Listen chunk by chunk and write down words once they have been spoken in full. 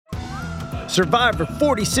Survivor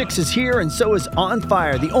 46 is here, and so is On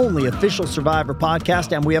Fire, the only official Survivor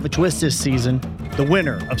podcast, and we have a twist this season. The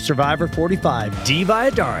winner of Survivor 45, Dee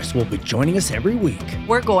Valladares, will be joining us every week.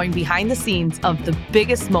 We're going behind the scenes of the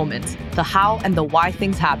biggest moments, the how and the why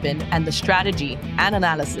things happen, and the strategy and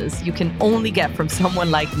analysis you can only get from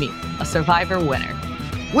someone like me, a Survivor winner.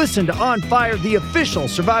 Listen to On Fire, the official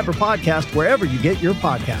Survivor podcast, wherever you get your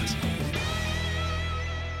podcasts.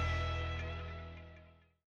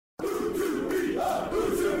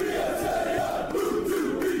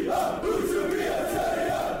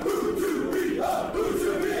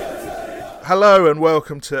 Hello and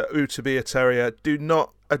welcome to Utabia Terrier. Do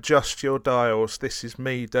not adjust your dials. This is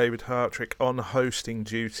me, David Hartrick, on hosting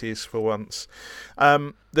duties for once.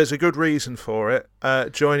 There's a good reason for it.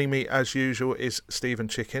 Joining me as usual is Stephen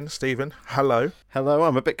Chicken. Stephen, hello. Hello.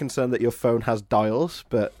 I'm a bit concerned that your phone has dials,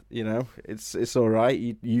 but you know, it's all right.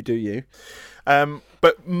 You do you.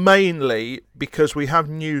 But mainly because we have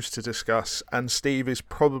news to discuss and Steve is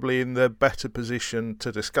probably in the better position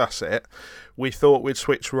to discuss it, we thought we'd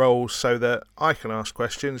switch roles so that I can ask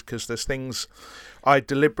questions, because there's things I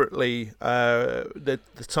deliberately, the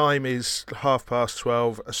time is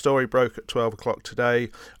 12:30, a story broke at 12 o'clock today.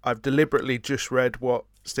 I've deliberately just read what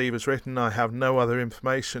Steve has written. I have no other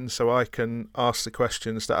information, so I can ask the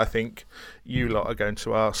questions that I think you lot are going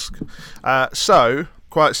to ask. So,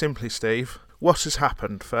 quite simply, Steve, what has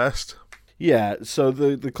happened first? Yeah, so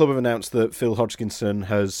the club have announced that Phil Hodgkinson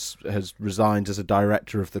has resigned as a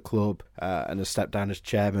director of the club and has stepped down as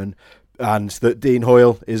chairman, and that Dean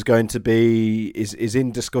Hoyle is going to be is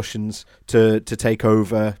in discussions to take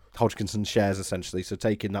over Hodgkinson's shares, essentially. So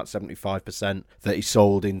taking that 75% that he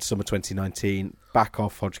sold in summer 2019 back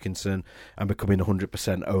off Hodgkinson and becoming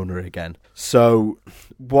 100% owner again. So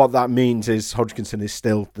what that means is Hodgkinson is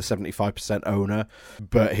still the 75% owner,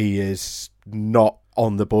 but he is not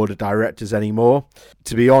on the board of directors anymore.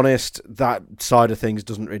 To be honest, that side of things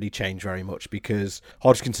doesn't really change very much, because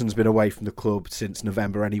Hodgkinson's been away from the club since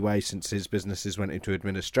November anyway, since his businesses went into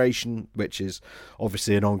administration, which is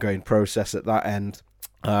obviously an ongoing process at that end.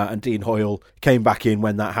 And Dean Hoyle came back in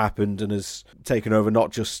when that happened and has taken over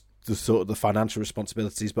not just the sort of the financial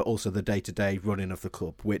responsibilities, but also the day-to-day running of the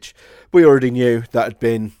club, which we already knew that had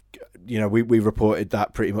been, you know, we reported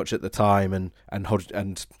that pretty much at the time, and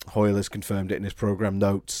Hoyle has confirmed it in his programme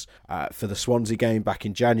notes for the Swansea game back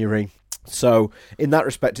in January. So in that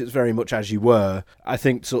respect, it's very much as you were. I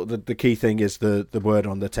think sort of the key thing is the word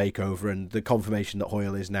on the takeover and the confirmation that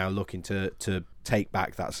Hoyle is now looking to take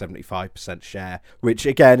back that 75% share, which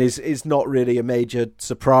again is not really a major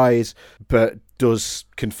surprise, but does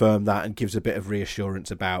confirm that and gives a bit of reassurance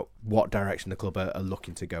about what direction the club are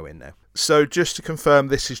looking to go in now. So just to confirm,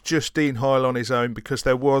 this is just Dean Hoyle on his own, because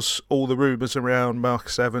there was all the rumours around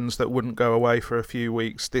Marcus Evans that wouldn't go away for a few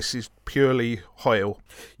weeks. This is purely Hoyle.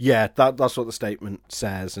 Yeah, that's what the statement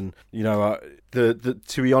says. And, you know,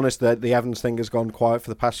 to be honest, the Evans thing has gone quiet for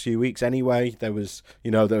the past few weeks anyway. There was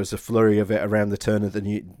a flurry of it around the turn of the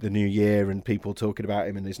new year and people talking about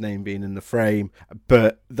him and his name being in the frame.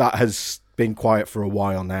 But that has been quiet for a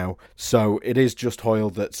while now, so it is just Hoyle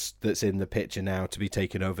that's in the picture now to be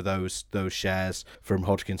taking over those shares from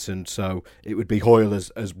Hodgkinson. So it would be Hoyle as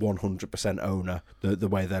 100% owner, the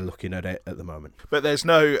way they're looking at it at the moment. But there's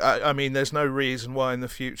no reason why in the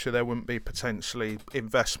future there wouldn't be potentially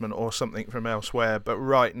investment or something from elsewhere. But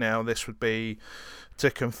right now, this would be to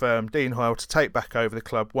confirm Dean Hoyle to take back over the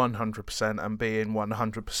club 100% and be in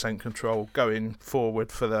 100% control going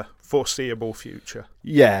forward for the foreseeable future.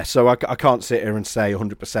 Yeah, so I can't sit here and say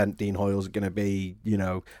 100% Dean Hoyle's going to be, you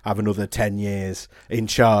know, have another 10 years in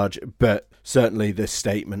charge, but certainly this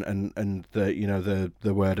statement and the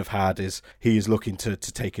word I've had is he is looking to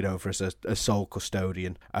take it over as a sole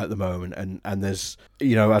custodian at the moment, and there's,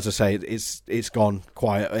 you know, as I say, it's gone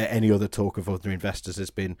quiet. Any other talk of other investors has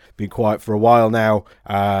been quiet for a while now,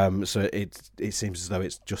 so it seems as though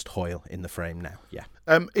it's just Hoyle in the frame now. Yeah.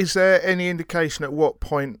 Is there any indication at what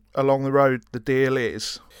point along the road the deal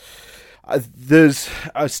is? There's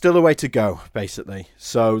still a way to go, basically.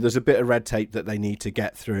 So there's a bit of red tape that they need to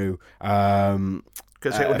get through.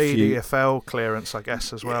 Because it will need EFL clearance, I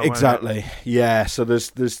guess, as well. Exactly. Yeah. So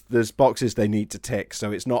there's boxes they need to tick.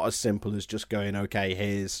 So it's not as simple as just going, okay,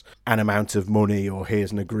 here's an amount of money or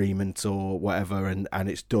here's an agreement or whatever, and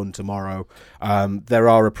it's done tomorrow. There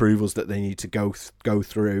are approvals that they need to go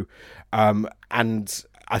through, and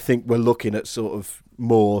I think we're looking at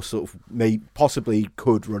possibly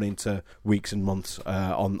could run into weeks and months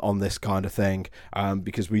on this kind of thing,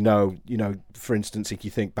 because we know, you know, for instance, if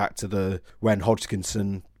you think back to when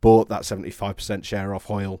Hodgkinson bought that 75% share off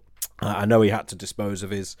Hoyle, I know he had to dispose of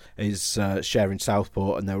his share in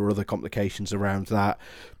Southport, and there were other complications around that.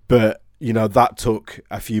 But, that took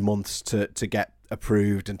a few months to get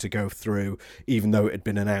approved and to go through, even though it had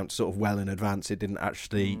been announced sort of well in advance. It didn't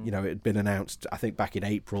actually, it had been announced, I think, back in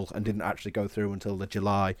April and didn't actually go through until the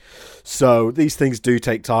July. So these things do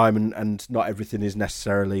take time, and not everything is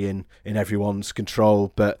necessarily in everyone's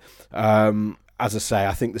control. But as I say,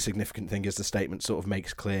 I think the significant thing is the statement sort of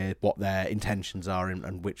makes clear what their intentions are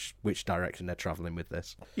and which direction they're travelling with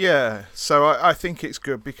this. Yeah, so I think it's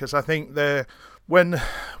good, because I think when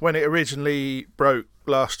it originally broke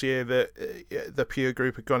last year that the Pure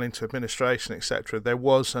Group had gone into administration, etc., there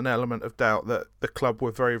was an element of doubt that the club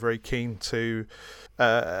were very, very keen to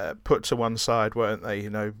put to one side, weren't they?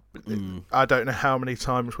 I don't know how many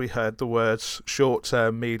times we heard the words short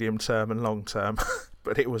term, medium term and long term,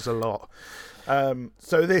 but it was a lot.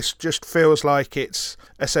 So this just feels like it's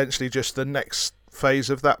essentially just the next phase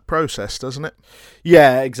of that process, doesn't it?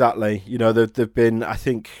 Yeah, exactly. They've been, I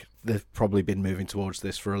think they've probably been moving towards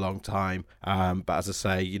this for a long time. But as I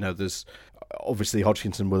say, there's obviously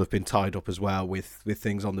Hodgkinson will have been tied up as well with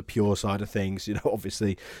things on the Pure side of things.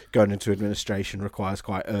 Obviously going into administration requires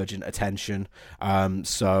quite urgent attention.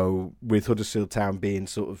 So with Huddersfield Town being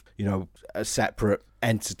sort of, a separate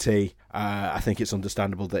entity, I think it's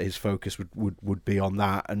understandable that his focus would be on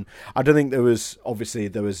that. And I don't think there was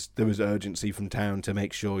urgency from Town to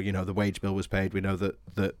make sure the wage bill was paid. We know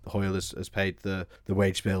that Hoyle has paid the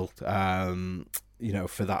wage bill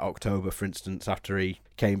for that October, for instance, after he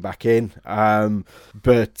came back in. So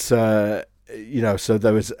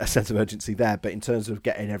there was a sense of urgency there. But in terms of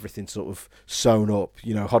getting everything sort of sewn up,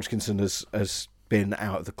 Hodgkinson has been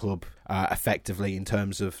out of the club effectively in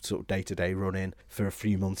terms of sort of day-to-day running for a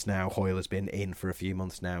few months now. Hoyle has been in for a few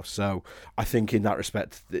months now. So I think in that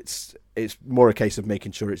respect, it's more a case of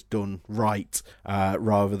making sure it's done right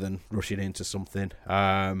rather than rushing into something.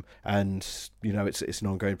 It's an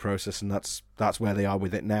ongoing process, and that's where they are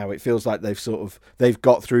with it now. It feels like they've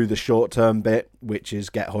got through the short-term bit, which is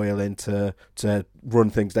get Hoyle in to run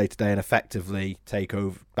things day-to-day and effectively take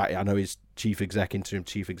over. I know he's interim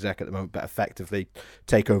chief exec at the moment, but effectively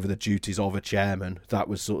take over the duties of a chairman. That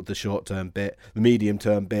was sort of the short-term bit. The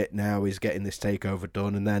medium-term bit now is getting this takeover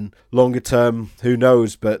done, and then longer term, who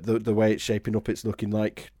knows? But the way it's shaping up, it's looking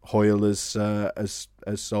like Hoyle as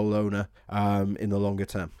sole owner in the longer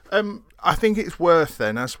term. I think it's worth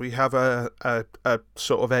then, as we have a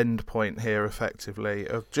sort of end point here, effectively,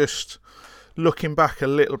 of just looking back a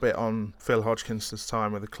little bit on Phil Hodgkinson's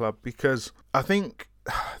time with the club, because I think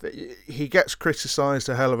he gets criticised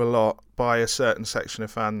a hell of a lot by a certain section of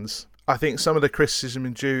fans. I think some of the criticism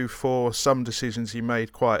is due for some decisions he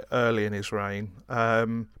made quite early in his reign.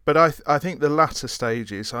 But I think the latter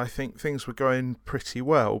stages, I think things were going pretty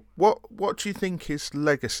well. What do you think his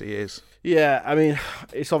legacy is? Yeah, I mean,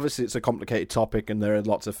 it's a complicated topic, and there are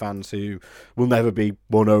lots of fans who will never be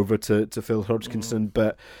won over to Phil Hodgkinson.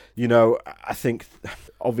 But, I think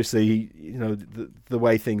obviously, the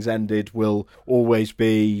way things ended will always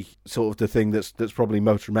be sort of the thing that's probably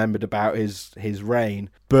most remembered about his reign.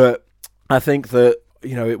 But I think that,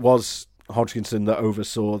 it was Hodgkinson that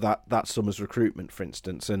oversaw that summer's recruitment, for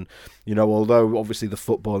instance. And, although obviously the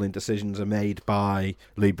footballing decisions are made by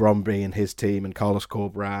Lee Bromby and his team and Carlos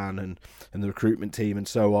Corberán and the recruitment team and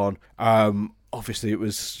so on, obviously it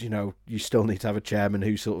was, you still need to have a chairman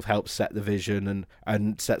who sort of helps set the vision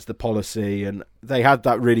and sets the policy. And they had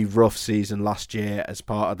that really rough season last year as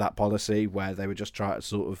part of that policy, where they were just trying to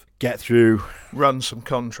sort of get through, run some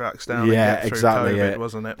contracts down, and get through exactly COVID, it.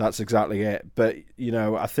 Wasn't it? That's exactly it. But,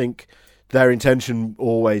 I think their intention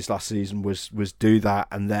always last season was do that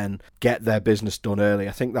and then get their business done early.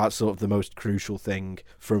 I think that's sort of the most crucial thing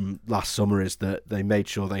from last summer, is that they made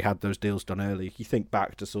sure they had those deals done early. You think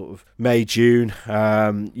back to sort of May, June,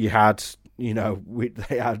 they had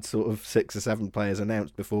sort of 6 or 7 players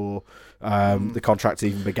announced before the contracts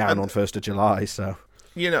even began on 1st of July. So.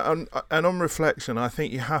 And on reflection, I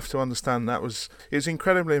think you have to understand it's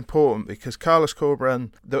incredibly important, because Carlos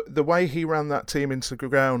Corberán, the way he ran that team into the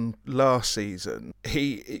ground last season,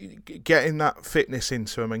 he getting that fitness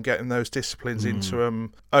into him and getting those disciplines into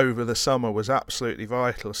him over the summer was absolutely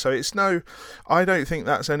vital. So I don't think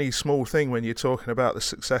that's any small thing when you're talking about the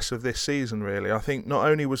success of this season, really. I think not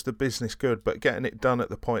only was the business good, but getting it done at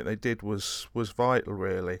the point they did was vital,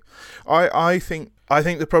 really. I think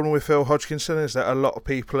the problem with Phil Hodgkinson is that a lot of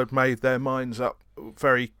people had made their minds up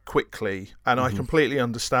very quickly, and I completely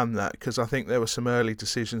understand that, because I think there were some early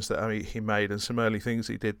decisions that he made and some early things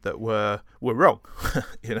he did that were wrong.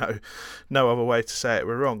 No other way to say it,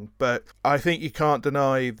 were wrong. But I think you can't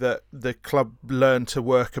deny that the club learned to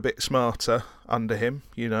work a bit smarter under him,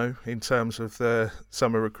 in terms of the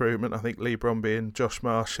summer recruitment. I think Lee Bromby and Josh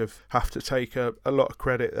Marsh have to take a lot of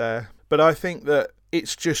credit there. But I think that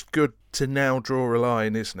it's just good to now draw a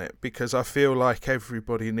line, isn't it? Because I feel like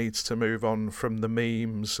everybody needs to move on from the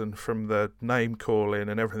memes and from the name calling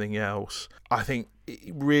and everything else. I think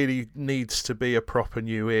it really needs to be a proper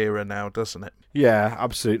new era now, doesn't it? Yeah,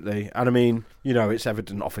 absolutely. And I mean, it's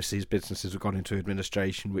evident, obviously, his businesses have gone into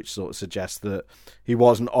administration, which sort of suggests that he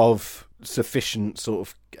wasn't of sufficient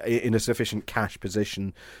in a sufficient cash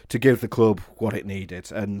position to give the club what it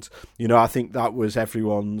needed. And, I think that was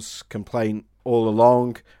everyone's complaint all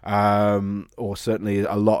along, or certainly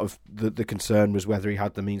a lot of the concern was whether he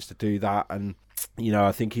had the means to do that. And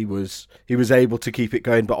I think he was able to keep it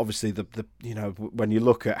going, but obviously the when you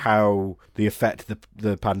look at how the effect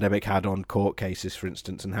the pandemic had on court cases, for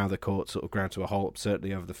instance, and how the court sort of ground to a halt,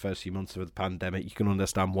 certainly over the first few months of the pandemic, you can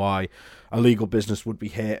understand why a legal business would be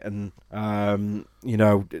hit. And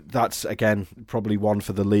that's again probably one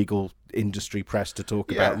for the legal industry press to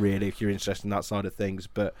talk about, really, if you're interested in that side of things.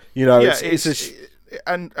 But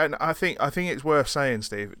and I think it's worth saying,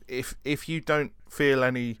 Steve, if you don't feel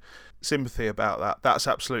any sympathy about that, that's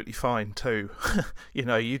absolutely fine too.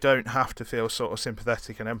 You don't have to feel sort of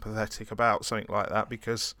sympathetic and empathetic about something like that,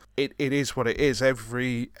 because it is what it is.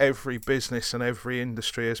 Every business and every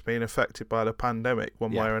industry has been affected by the pandemic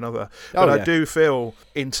one way or another. But I do feel,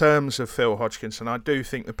 in terms of Phil Hodgkinson, I do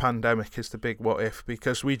think the pandemic is the big what if,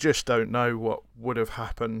 because we just don't know what would have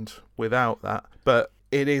happened without that. But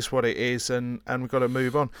it is what it is, and we've got to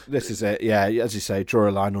move on. This is it, yeah. As you say, draw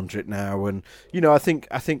a line under it now, and I think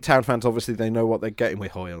Town fans, obviously they know what they're getting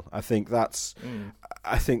with Hoyle. I think that's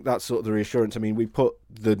sort of the reassurance. I mean, we put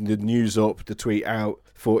the news up, the tweet out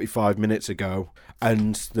 45 minutes ago,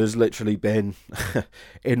 and there's literally been,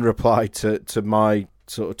 in reply to my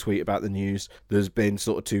sort of tweet about the news, there's been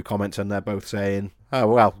sort of 2 comments, and they're both saying, oh,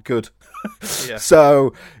 well, good. Yeah.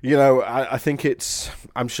 So, I think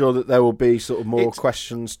I'm sure that there will be sort of more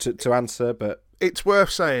questions to answer, but it's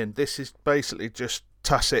worth saying this is basically just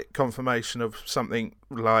tacit confirmation of something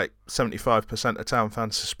like 75% of Town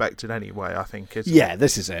fans suspected anyway, I think. Yeah,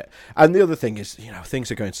 this is it. And the other thing is,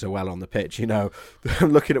 things are going so well on the pitch. I'm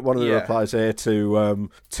looking at one of the replies here to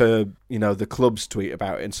the club's tweet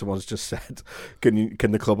about it, and someone's just said,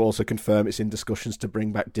 can the club also confirm it's in discussions to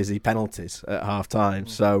bring back dizzy penalties at half-time?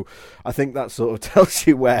 So I think that sort of tells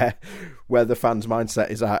you where the fans' mindset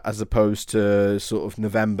is at, as opposed to sort of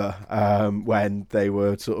November, when they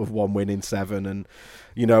were sort of 1 win in 7. And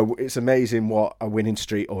it's amazing what a winning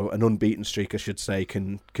streak, or an unbeaten streak I should say,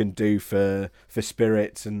 can do for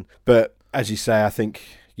spirits. But as you say, I think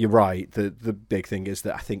you're right. The big thing is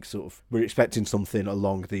that I think sort of we're expecting something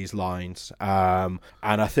along these lines. And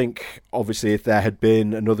I think obviously if there had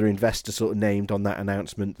been another investor sort of named on that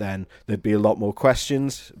announcement, then there'd be a lot more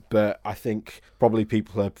questions. But I think probably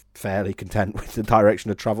people are fairly content with the direction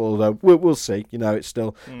of travel, although we'll see. It's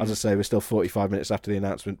still, as I say, we're still 45 minutes after the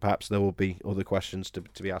announcement. Perhaps there will be other questions to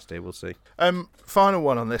be asked here. We'll see. Final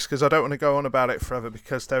one on this, because I don't want to go on about it forever,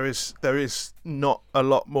 because there is not a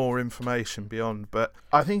lot more information beyond, but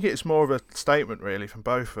I think it's more of a statement really from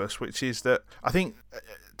both of us, which is that I think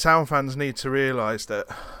Town fans need to realise that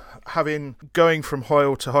going from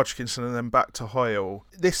Hoyle to Hodgkinson and then back to Hoyle,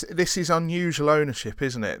 this is unusual ownership,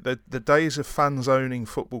 isn't it? The days of fans owning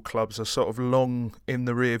football clubs are sort of long in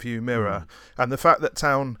the rearview mirror, and the fact that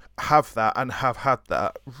Town have that and have had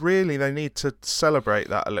that, really they need to celebrate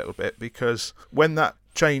that a little bit, because when that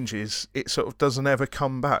changes, it sort of doesn't ever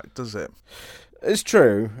come back, does it? It's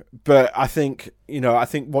true, but I think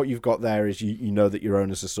what you've got there is you know that your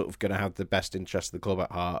owners are sort of going to have the best interest of the club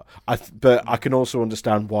at heart. But I can also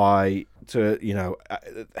understand why, at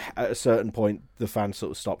a certain point, the fans sort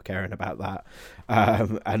of stop caring about that,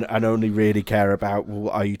 and only really care about, well,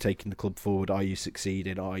 are you taking the club forward? Are you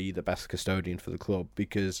succeeding? Are you the best custodian for the club?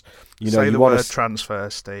 Because say the word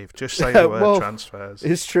transfers, Steve. Just say the word transfers.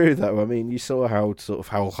 It's true though. I mean, you saw how sort of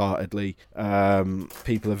wholeheartedly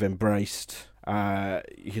people have embraced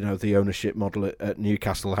the ownership model at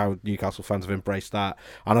Newcastle, how Newcastle fans have embraced that.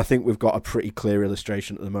 And I think we've got a pretty clear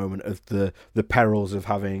illustration at the moment of the perils of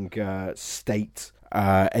having state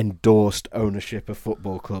endorsed ownership of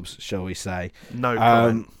football clubs, shall we say. No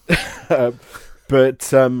comment. But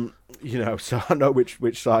so I know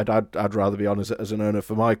which side I'd rather be on as an owner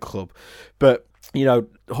for my club. But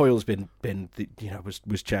Hoyle's been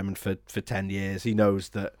was chairman for 10 years. He knows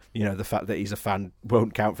that, the fact that he's a fan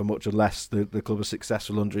won't count for much unless the club is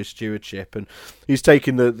successful under his stewardship. And he's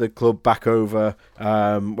taking the club back over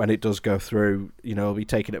when it does go through. He'll be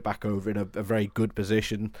taking it back over in a very good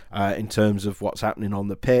position in terms of what's happening on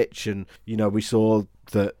the pitch. And, we saw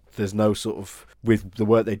that there's no sort of, with the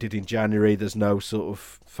work they did in January, there's no sort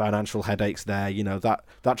of financial headaches there.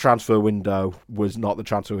 That transfer window was not the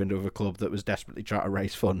transfer window of a club that was desperately trying to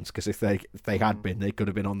raise funds, because if they had been, they could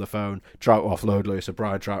have been on the phone trying to offload Lewis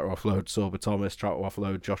O'Brien, trying to offload Sorba Thomas, trying to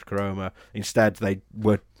offload Josh Koroma. Instead, they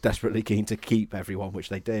were desperately keen to keep everyone, which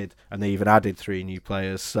they did, and they even added 3 new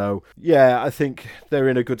players. So yeah, I think they're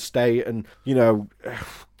in a good state, and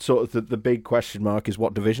sort of the big question mark is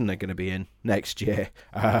what division they're going to be in next year,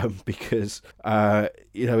 because Hoyle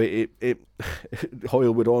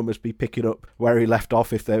would almost be picking up where he left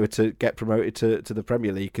off if they were to get promoted to the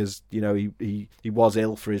Premier League, because he was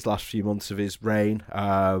ill for his last few months of his reign,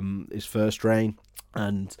 his first reign.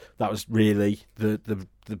 And that was really the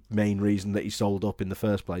main reason that he sold up in the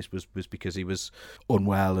first place, was because he was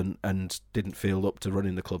unwell and didn't feel up to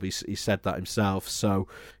running the club. He said that himself. So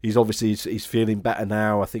he's obviously he's feeling better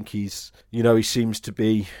now. I think he seems to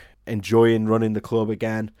be enjoying running the club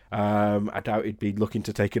again. I doubt he'd be looking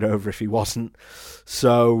to take it over if he wasn't.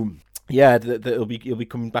 So yeah, he'll be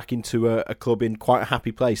coming back into a club in quite a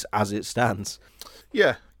happy place as it stands.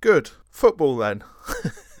 Yeah, good. Football then.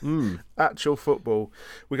 Actual football.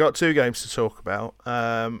 We got 2 games to talk about,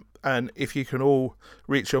 and if you can all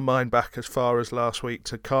reach your mind back as far as last week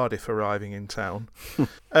to Cardiff arriving in town.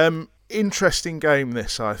 Interesting game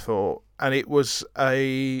this, I thought, and it was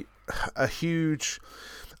a huge...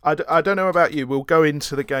 I don't know about you, we'll go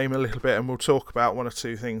into the game a little bit and we'll talk about 1 or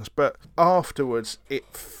 2 things, but afterwards it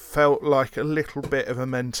felt like a little bit of a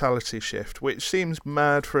mentality shift, which seems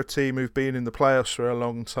mad for a team who've been in the playoffs for a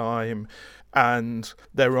long time and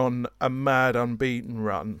they're on a mad unbeaten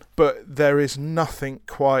run. But there is nothing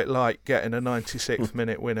quite like getting a 96th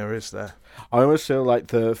minute winner, is there? I almost feel like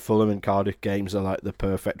the Fulham and Cardiff games are like the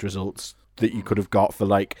perfect results that you could have got for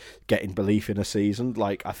like getting belief in a season.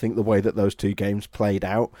 Like, I think the way that those 2 games played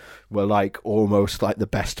out were like almost like the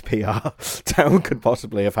best PR Town could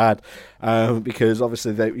possibly have had, because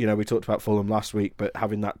obviously we talked about Fulham last week, but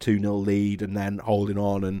having that 2-0 lead and then holding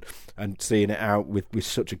on and seeing it out with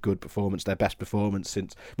such a good performance, their best performance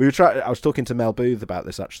since I was talking to Mel Booth about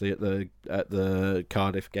this actually at the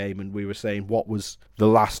Cardiff game, and we were saying what was the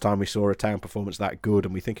last time we saw a Town performance that good,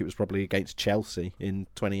 and we think it was probably against Chelsea in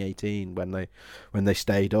 2018 when they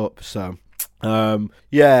stayed up. So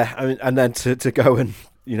yeah, I mean, and then to go and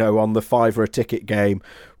on the £5 a ticket game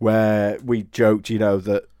where we joked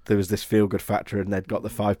that there was this feel-good factor and they'd got the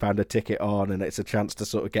 £5 a ticket on, and it's a chance to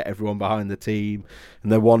sort of get everyone behind the team,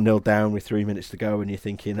 and they're 1-0 down with 3 minutes to go, and you're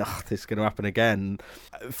thinking, this is going to happen again.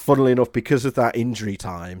 Funnily enough, because of that injury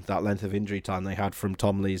time, that length of injury time they had from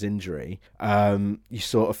Tom Lee's injury, you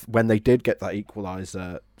sort of, when they did get that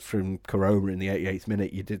equaliser from Koroma in the 88th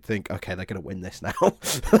minute, you did think, okay, they're going to win this now.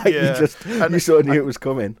 You sort of knew it was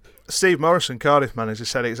coming. Steve Morrison, Cardiff manager,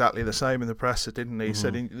 said exactly the same in the presser, didn't he? He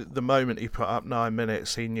said the moment he put up 9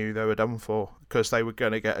 minutes, he knew they were done for, because they were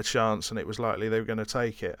going to get a chance and it was likely they were going to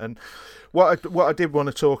take it. And what I did want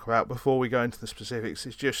to talk about before we go into the specifics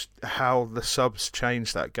is just how the subs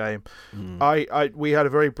changed that game. We had a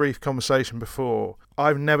very brief conversation before.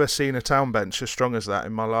 I've never seen a Town bench as strong as that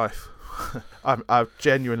in my life. I've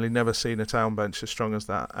genuinely never seen a Town bench as strong as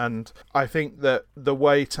that, and I think that the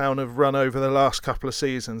way Town have run over the last couple of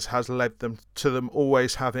seasons has led them to them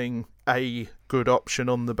always having a good option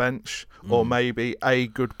on the bench, or maybe a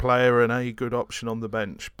good player and a good option on the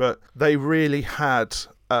bench. But they really had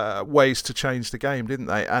ways to change the game, didn't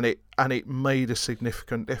they? And it made a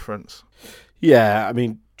significant difference. Yeah, I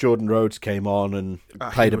mean, Jordan Rhodes came on and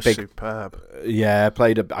played a big, superb. Yeah,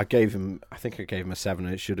 I think I gave him a 7,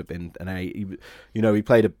 and it should have been an 8. He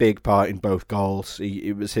played a big part in both goals.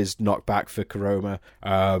 It was his knockback for Koroma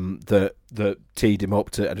that teed him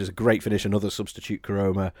up to, and it was a great finish. Another substitute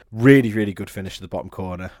Koroma, really, really good finish to the bottom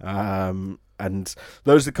corner. And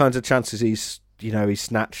those are the kinds of chances he's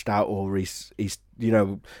snatched out, or he's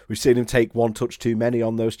we've seen him take 1 touch too many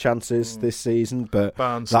on those chances this season. But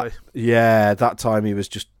Barnsley. That time he was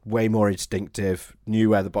just way more instinctive,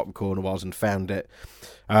 knew where the bottom corner was and found it.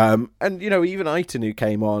 And even Aiton, who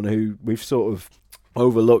came on, who we've sort of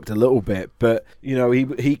overlooked a little bit. But, you know,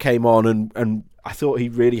 he came on and I thought he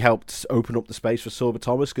really helped open up the space for Sorba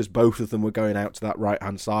Thomas, because both of them were going out to that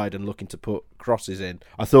right-hand side and looking to put crosses in.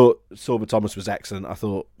 I thought Sorba Thomas was excellent. I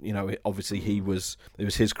thought, you know, obviously it was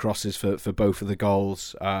his crosses for both of the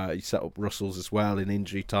goals. He set up Russell's as well in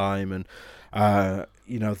injury time, and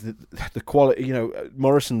you know, the quality, you know,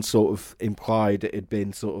 Morrison sort of implied it had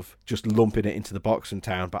been sort of just lumping it into the boxing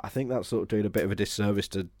town, but I think that's sort of doing a bit of a disservice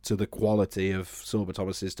to the quality of Sorba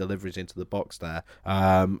Thomas's deliveries into the box there.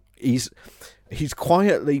 He's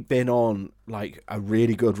quietly been on like a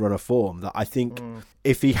really good run of form that I think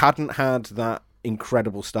if he hadn't had that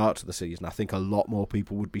incredible start to the season, I think a lot more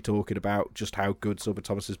people would be talking about just how good Sorba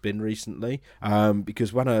Thomas has been recently.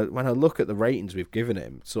 Because when I look at the ratings we've given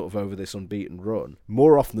him sort of over this unbeaten run,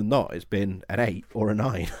 more often than not it's been an 8 or a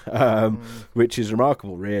 9, which is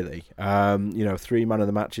remarkable, really. You know, 3 man of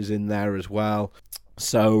the matches in there as well.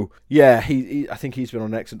 So yeah, I think he's been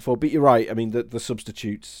on an excellent form. But you're right. I mean, the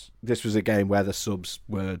substitutes. This was a game where the subs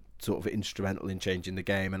were sort of instrumental in changing the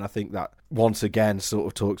game, and I think that once again sort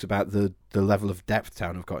of talks about the level of depth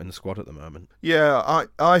Town have got in the squad at the moment. Yeah,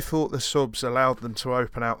 I thought the subs allowed them to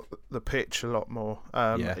open out the pitch a lot more.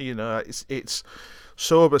 You know, it's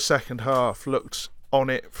Sorba's second half looked on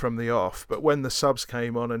it from the off, but when the subs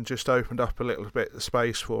came on and just opened up a little bit of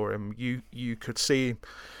space for him, you could see.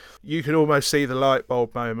 You could almost see the light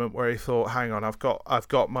bulb moment where he thought, "Hang on, I've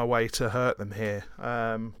got my way to hurt them here."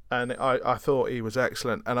 And I thought he was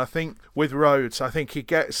excellent. And I think with Rhodes, I think he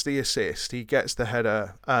gets the assist, he gets the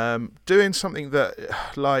header, doing something that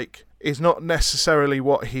like is not necessarily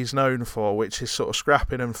what he's known for, which is sort of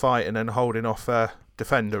scrapping and fighting and holding off a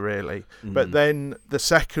defender, really. But then the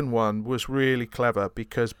second one was really clever,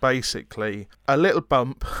 because basically a little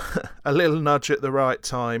bump, a little nudge at the right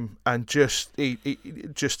time, and he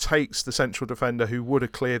just takes the central defender who would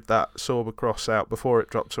have cleared that Sorba cross out before it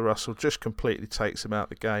dropped to Russell, just completely takes him out of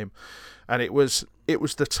the game. And it was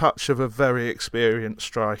the touch of a very experienced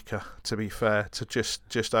striker, to be fair, to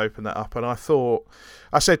just open that up. And I thought,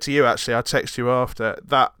 I said to you actually, I texted you after,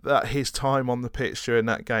 that his time on the pitch during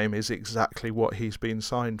that game is exactly what he's been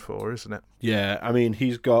signed for, isn't it? Yeah, I mean,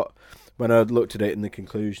 he's got, when I looked at it in the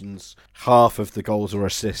conclusions, half of the goals or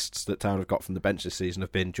assists that Town have got from the bench this season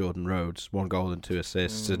have been Jordan Rhodes, 1 goal and 2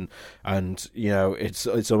 assists, and you know, it's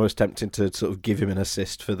almost tempting to sort of give him an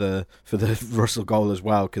assist for the Russell goal as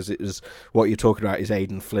well, because it was what you're talking about is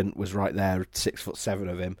Aidan Flint was right there, 6'7"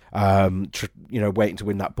 of him, you know, waiting to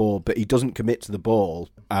win that ball, but he doesn't commit to the ball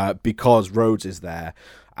because Rhodes is there,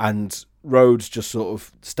 and Rhodes just sort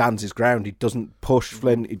of stands his ground. He doesn't push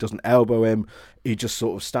Flint, he doesn't elbow him, he just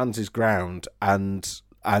sort of stands his ground and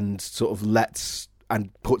sort of lets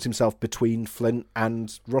and puts himself between Flint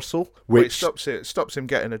and Russell, which stops him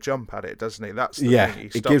getting a jump at it, doesn't he? That's the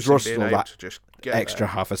thing. It gives Russell that to just extra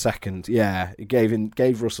half a second. Yeah, it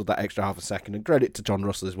gave Russell that extra half a second, and credit to John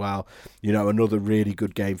Russell as well. You know, another really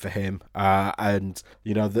good game for him. And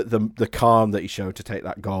you know, the calm that he showed to take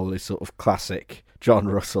that goal is sort of classic John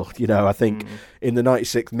Russell. You know, I think in the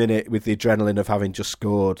 96th minute, with the adrenaline of having just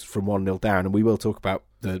scored from 1-0 down, and we will talk about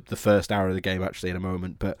the first hour of the game actually in a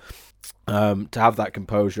moment, but to have that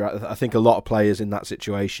composure, I think a lot of players in that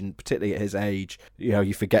situation, particularly at his age, you know,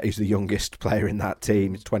 you forget he's the youngest player in that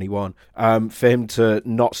team, he's 21, for him to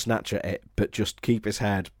not snatch at it, but just keep his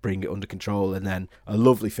head, bring it under control, and then a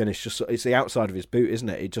lovely finish. Just it's the outside of his boot, isn't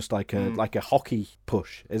it? It's just like a hockey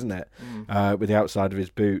push, isn't it? With the outside of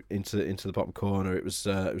his boot into the bottom corner. It was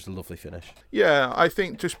a lovely finish. Yeah, I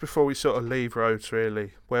think just before we sort of leave Rhodes,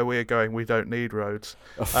 really, where we're going, we don't need Rhodes.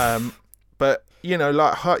 But, you know,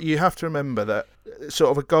 like, you have to remember that sort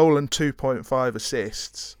of a goal and 2.5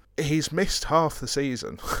 assists, he's missed half the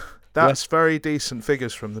season. That's very decent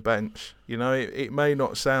figures from the bench. You know, it may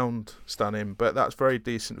not sound stunning, but that's very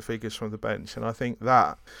decent figures from the bench. And I think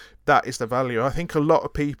that is the value. I think a lot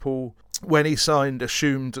of people, when he signed,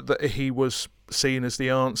 assumed that he was seen as the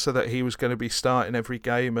answer, that he was going to be starting every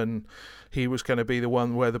game and he was going to be the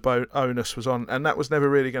one where the onus was on, and that was never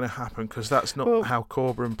really going to happen, because that's not how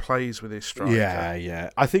Corberan plays with his striker. Yeah.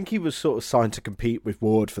 I think he was sort of signed to compete with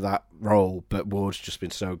Ward for that role, but Ward's just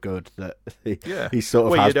been so good that he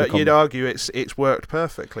sort of has become... You'd argue it's worked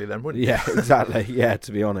perfectly then, wouldn't you? Yeah, exactly. Yeah,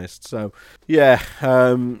 to be honest. So, yeah,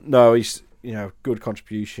 no, good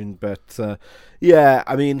contribution. But yeah,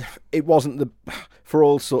 I mean, it wasn't for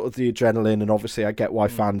all sort of the adrenaline, and obviously I get why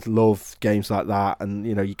fans love games like that, and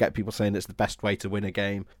you get people saying it's the best way to win a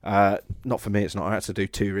game. Not for me, it's not. I had to do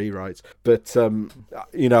 2 rewrites, but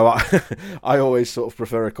I always sort of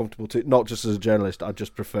prefer a comfortable 2. Not just as a journalist, I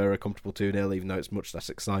just prefer a comfortable 2-0, even though it's much less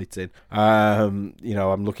exciting. I'm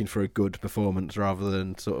looking for a good performance rather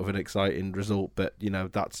than sort of an exciting result. But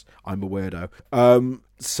I'm a weirdo.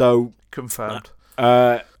 So confirmed.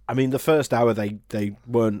 I mean, the first hour they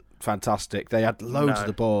weren't fantastic. They had loads of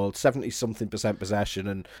the ball, 70-something%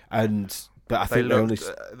 possession, but I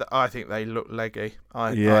think they looked leggy.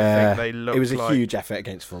 I think they looked. It was a huge effort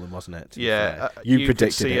against Fulham, wasn't it? Yeah, you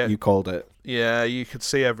predicted it. You called it. Yeah, you could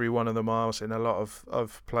see every one of the miles in a lot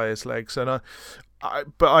of players' legs, and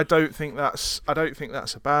but I don't think that's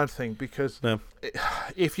a bad thing, because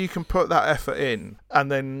if you can put that effort in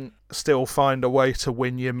and then still find a way to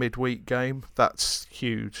win your midweek game, that's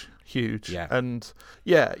huge. Yeah. And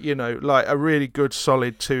like a really good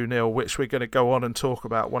solid 2-0, which we're going to go on and talk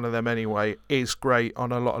about one of them anyway, is great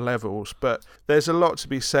on a lot of levels. But there's a lot to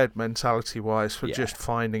be said mentality wise for just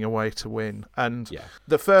finding a way to win. And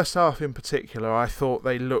the first half in particular, I thought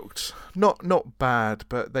they looked not bad,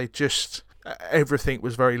 but they just, everything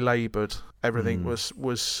was very laboured. Everything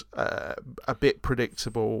was a bit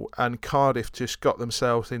predictable, and Cardiff just got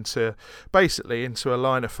themselves into a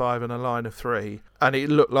line of 5 and a line of 3, and it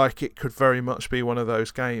looked like it could very much be one of those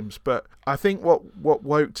games. But I think what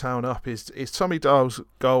woke Town up is Tommy Dale's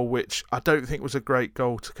goal, which I don't think was a great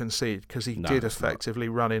goal to concede, because he did effectively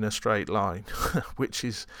run in a straight line, which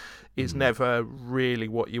is never really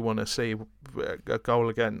what you want to see a goal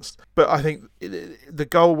against. But I think the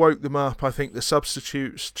goal woke them up. I think the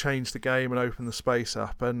substitutes changed the game and opened the space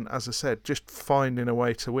up. And as I said, just finding a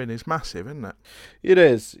way to win is massive, isn't it? It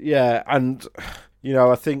is, yeah. And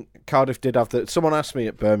I think Cardiff did have someone asked me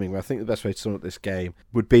at Birmingham, I think the best way to sum up this game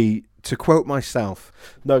would be to quote myself.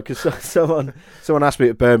 No, because someone asked me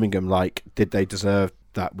at Birmingham, like, did they deserve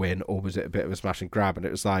that win, or was it a bit of a smash and grab? And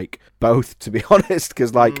it was like both, to be honest,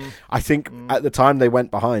 because I think at the time they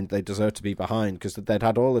went behind, they deserved to be behind, because they'd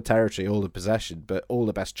had all the territory, all the possession, but all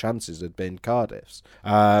the best chances had been Cardiff's.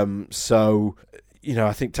 So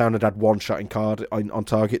I think Town had one shot on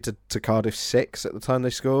target to Cardiff's 6 at the time they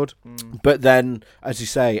scored. But then, as you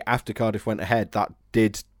say, after Cardiff went ahead, that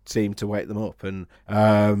did seem to wake them up,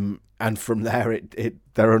 and from there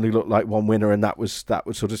there only looked like one winner, and that was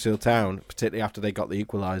sort of seal Town, particularly after they got the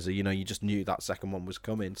equaliser. You just knew that second one was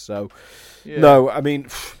coming. So no, I mean,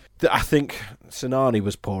 I think Sinani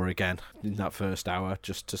was poor again in that first hour,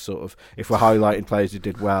 just to sort of, if we're highlighting players who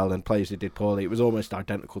did well and players who did poorly, it was almost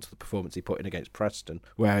identical to the performance he put in against Preston,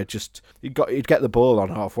 where he'd get the ball on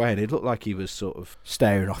halfway and it looked like he was sort of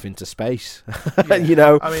staring off into space. I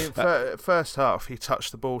mean, first half he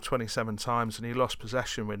touched the ball 27 times and he lost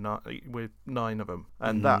possession with 9 of them,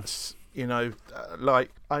 and that's,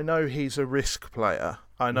 like, I know he's a risk player.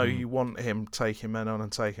 I know you want him taking men on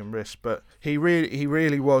and taking risks, but he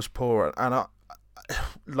really was poor. And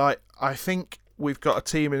I think we've got a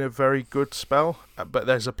team in a very good spell, but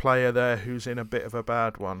there's a player there who's in a bit of a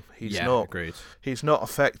bad one. Agreed. He's not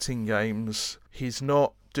affecting games. He's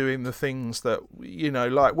not doing the things that,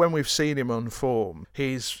 like when we've seen him on form,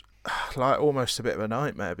 he's like almost a bit of a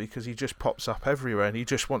nightmare, because he just pops up everywhere and he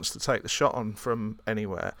just wants to take the shot on from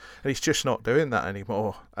anywhere, and he's just not doing that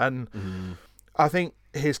anymore. And I think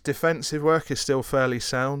his defensive work is still fairly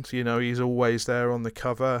sound. He's always there on the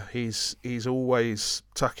cover. He's always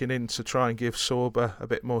tucking in to try and give Sorba a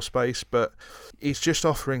bit more space, but he's just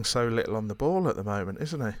offering so little on the ball at the moment,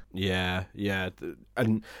 isn't he? Yeah.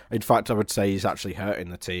 And in fact, I would say he's actually hurting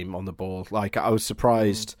the team on the ball. Like, I was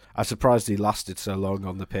surprised. I was surprised he lasted so long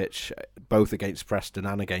on the pitch, both against Preston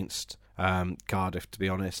and against Cardiff, to be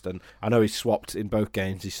honest. And I know he swapped in both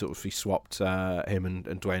games. He swapped him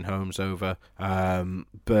and Dwayne Holmes over.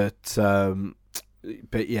 But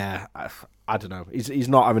yeah, I don't know. He's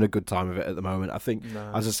not having a good time of it at the moment. I think,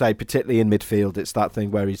 as I say, particularly in midfield, it's that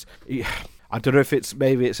thing where I don't know if it's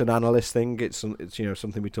an analyst thing. It's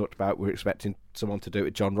something we talked about. We're expecting someone to do it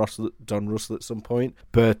with John Russell at some point.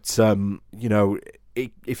 But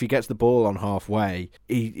if he gets the ball on halfway,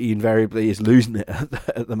 he invariably is losing it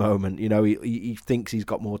at the moment. He thinks he's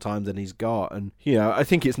got more time than he's got, and I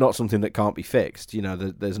think it's not something that can't be fixed.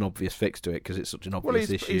 There's an obvious fix to it because it's such an obvious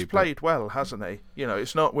issue. He's played well, hasn't he?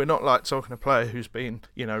 We're not like talking a player who's been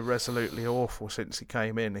resolutely awful since he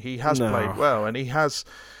came in. He has played well, and he has.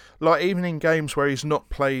 Like, even in games where he's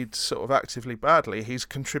not played sort of actively badly, he's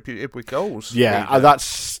contributed with goals. Yeah,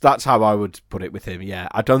 that's how I would put it with him. Yeah,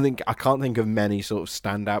 I can't think of many sort of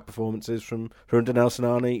standout performances from under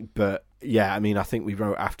Sinani, but yeah, I mean, I think we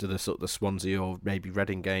wrote after the sort of the Swansea or maybe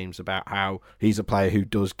Reading games about how he's a player who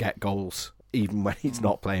does get goals even when he's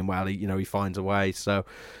not playing well. He finds a way. So,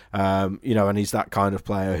 and he's that kind of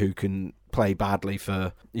player who can play badly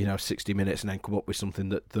for 60 minutes and then come up with something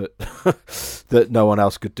that that no one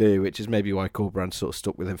else could do, which is maybe why Corberán sort of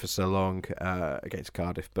stuck with him for so long against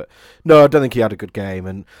Cardiff. But no, I don't think he had a good game.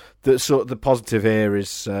 And the positive here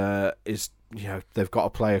is they've got a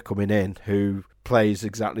player coming in who plays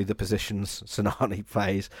exactly the positions Sinani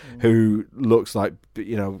plays, who looks like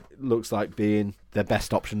being their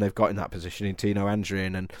best option they've got in that position in Tino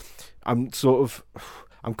Andrian. And I'm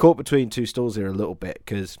caught between two stools here a little bit,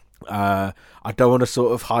 because I don't want to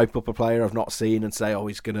sort of hype up a player I've not seen and say,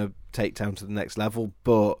 he's going to take Town to the next level.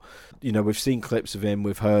 But, we've seen clips of him,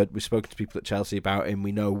 we've spoken to people at Chelsea about him,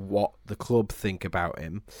 we know what the club think about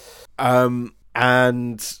him.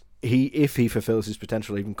 And if he fulfills his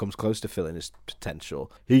potential, even comes close to filling his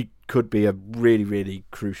potential, he could be a really, really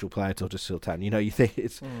crucial player to Huddersfield Town. You think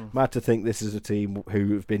it's mad to think this is a team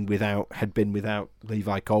who had been without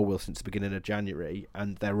Levi Colwill since the beginning of January,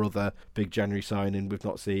 and their other big January signing we've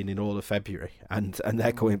not seen in all of February, and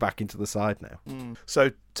they're coming back into the side now.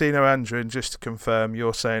 So Tino Andrian, just to confirm,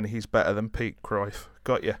 you're saying he's better than Pete Cruyff?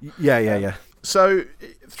 Got you? Yeah. So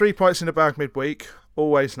 3 points in the bag midweek,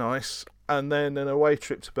 always nice. And then an away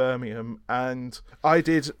trip to Birmingham, and I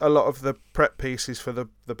did a lot of the prep pieces for the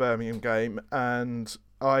Birmingham game, and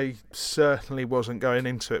I certainly wasn't going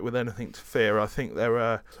into it with anything to fear. I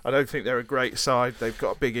don't think they're a great side. They've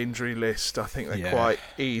got a big injury list. I think they're quite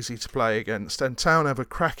easy to play against. And Town have a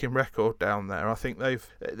cracking record down there. I think they've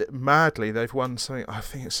won something. I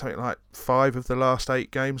think it's something like 5 of the last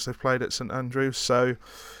 8 games they've played at St Andrews. So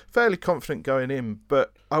fairly confident going in,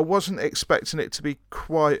 but I wasn't expecting it to be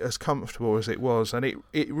quite as comfortable as it was, and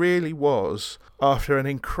it really was after an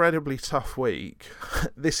incredibly tough week.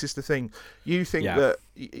 This is the thing. You think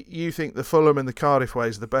the Fulham and the Cardiff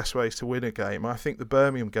ways are the best ways to win a game. I think the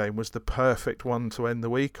Birmingham game was the perfect one to end the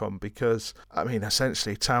week on, because,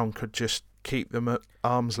 essentially Town could just keep them at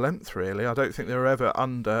arm's length, really. I don't think they were ever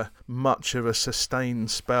under much of a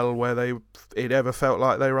sustained spell where it ever felt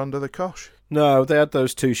like they were under the cosh. No, they had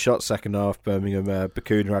those 2 shots second half. Birmingham,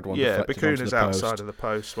 Bacuna had one. Yeah, Bacuna's outside of the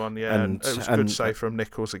post one. Yeah, and it was a good save from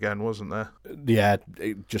Nichols again, wasn't there? Yeah,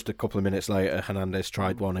 just a couple of minutes later, Hernandez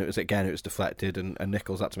tried one. It was deflected, and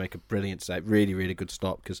Nichols had to make a brilliant save. Really, really good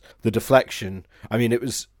stop, because the deflection. It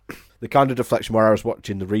was the kind of deflection where I was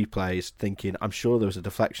watching the replays, thinking, I'm sure there was a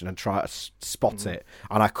deflection, and try to spot it,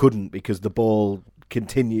 and I couldn't, because the ball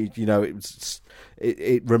continued,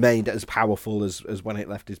 it remained as powerful as when it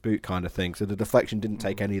left his boot, kind of thing. So the deflection didn't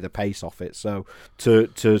take any of the pace off it. So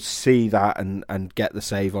to see that and get the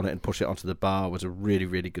save on it and push it onto the bar was a really,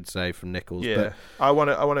 really good save from Nichols. Yeah, but I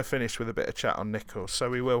want to finish with a bit of chat on Nichols. So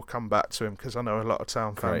we will come back to him, because I know a lot of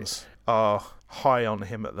Town fans are high on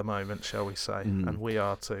him at the moment, shall we say, and we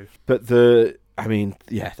are too. But they were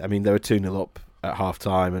 2-0 up at half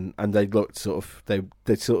time, and they looked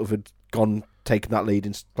they sort of had taken that lead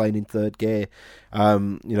and playing in third gear.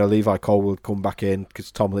 Levi Cole will come back in,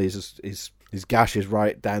 because Tom Lee's his gash is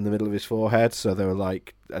right down the middle of his forehead, so they were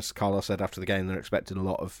like, as Carlos said after the game, they're expecting a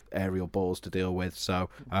lot of aerial balls to deal with. So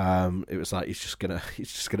it was like he's just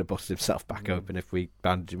gonna bust himself back open if we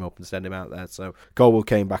bandage him up and send him out there. So Colwell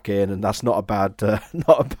came back in, and that's not a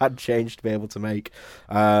bad change to be able to make.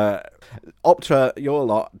 Opta, your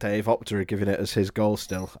lot, Dave. Opta are giving it as his goal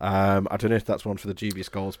still. I don't know if that's one for the dubious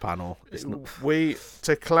goals panel.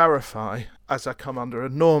 To clarify, as I come under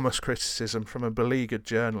enormous criticism from a beleaguered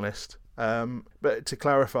journalist. But to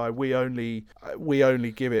clarify, we only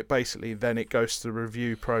give it, basically, then it goes to the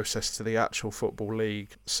review process to the actual Football League.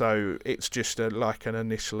 So it's just like an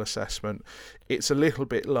initial assessment. It's a little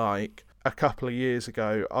bit like a couple of years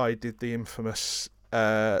ago, I did the infamous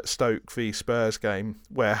Stoke v Spurs game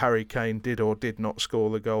where Harry Kane did or did not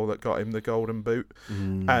score the goal that got him the golden boot.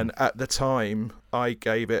 And at the time, I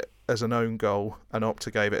gave it as an own goal, and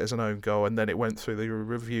Opta gave it as an own goal, and then it went through the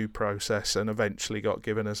review process and eventually got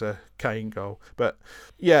given as a Kane goal. But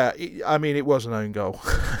yeah, it was an own goal.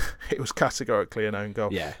 It was categorically an own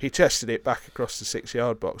goal. Yeah. He chested it back across the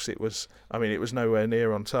 6-yard box. It was nowhere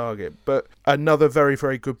near on target. But another very,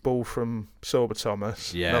 very good ball from Sorba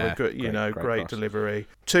Thomas. Yeah, another good, great cross. delivery.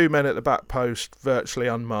 2 men at the back post, virtually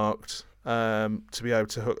unmarked. to be able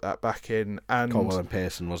to hook that back in. And Colwell and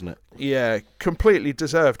Pearson, wasn't it? Yeah, completely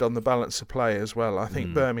deserved on the balance of play as well. I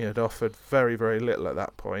think Birmingham had offered very, very little at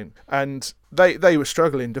that point. And they were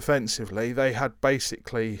struggling defensively. They had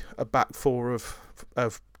basically a back four of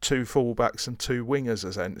two fullbacks and two wingers,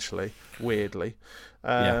 essentially, weirdly.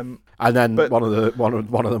 And then one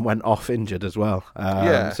of them went off injured as well.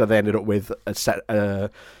 So they ended up with a set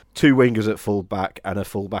two wingers at full back and a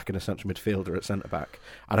full back and a central midfielder at centre back,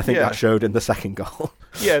 and I think that showed in the second goal.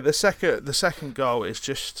 Yeah, the second goal is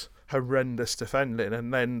just horrendous defending,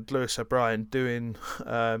 and then Lewis O'Brien doing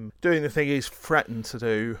the thing he's threatened to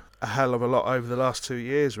do a hell of a lot over the last 2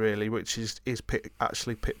 years, really, which is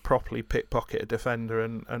properly pickpocket a defender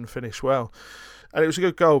and finish well. And it was a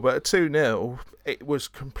good goal, but at 2-0, it was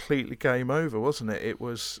completely game over, wasn't it? It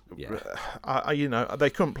was, they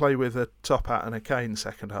couldn't play with a top hat and a cane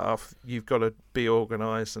second half. You've got to be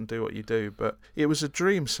organised and do what you do. But it was a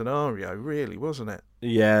dream scenario, really, wasn't it?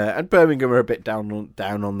 Yeah, and Birmingham are a bit down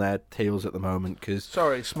on their heels at the moment because.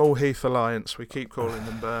 Sorry, Small Heath Alliance. We keep calling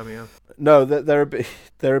them Birmingham. No, they're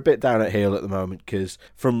a bit down at heel at the moment because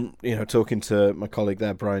from talking to my colleague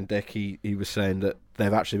there, Brian Dick, he was saying that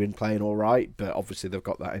they've actually been playing all right, but obviously they've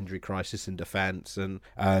got that injury crisis in defence, and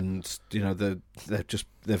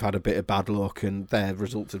they've had a bit of bad luck, and their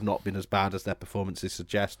results have not been as bad as their performances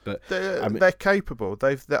suggest. But they're capable.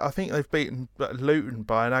 I think they've beaten Luton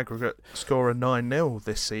by an aggregate score of 9-0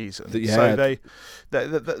 this season. So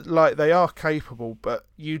they are capable. But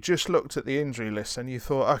you just looked at the injury list and you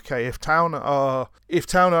thought, okay, if Town are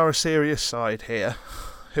a serious side here,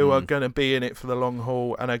 who are going to be in it for the long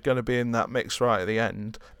haul and are going to be in that mix right at the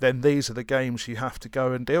end, then these are the games you have to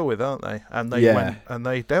go and deal with, aren't they? And they went and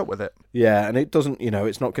they dealt with it. Yeah, and it doesn't,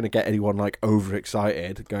 it's not going to get anyone like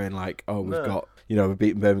overexcited, going like, oh, we've got, we're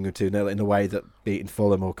beating Birmingham 2-0 in the way that beating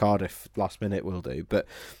Fulham or Cardiff last minute will do. But,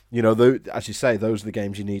 as you say, those are the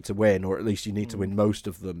games you need to win, or at least you need to win most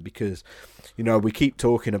of them, because, we keep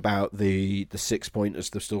talking about the 6-pointers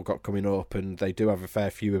they've still got coming up, and they do have a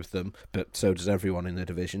fair few of them, but so does everyone in the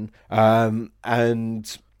division.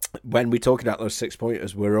 And when we're talking about those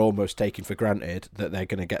 6-pointers, we're almost taking for granted that they're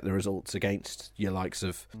going to get the results against your likes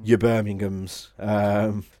of your Birminghams,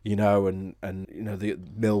 and the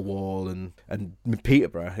Millwall and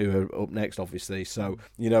Peterborough, who are up next, obviously. So,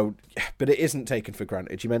 but it isn't taken for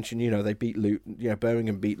granted. You mentioned, they beat Luton.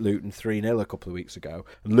 Birmingham beat Luton 3-0 a couple of weeks ago,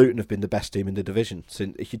 and Luton have been the best team in the division.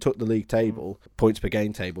 So if you took the league table, points per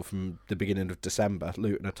game table from the beginning of December,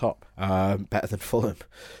 Luton are top, better than Fulham.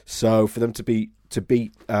 So for them to beat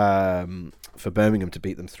for Birmingham to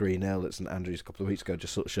beat them 3-0 at St Andrews a couple of weeks ago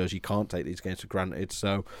just sort of shows you can't take these games for granted.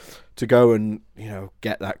 So to go and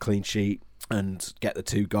get that clean sheet and get the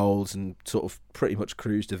 2 goals and sort of pretty much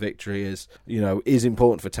cruise to victory is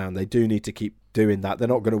important for Town. They do need to keep doing that. They're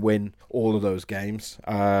not going to win all of those games.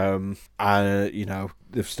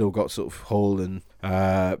 They've still got sort of Hull and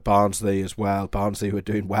Barnsley as well. Barnsley, who are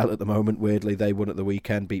doing well at the moment, weirdly, they won at the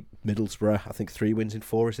weekend, beat Middlesbrough. I think 3 wins in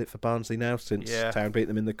 4, is it, for Barnsley now, since Town beat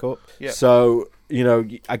them in the Cup? Yep. So,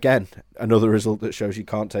 again, another result that shows you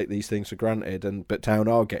can't take these things for granted, but Town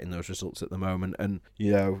are getting those results at the moment, and,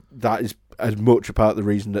 that is as much a part of the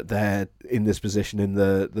reason that they're in this position in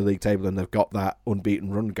the league table and they've got that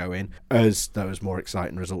unbeaten run going as those more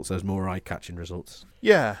exciting results, those more eye-catching results.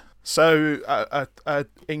 Yeah. So a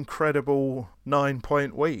incredible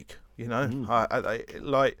 9-point week,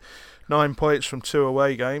 like 9 points from 2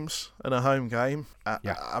 away games and a home game.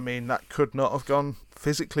 I mean, that could not have gone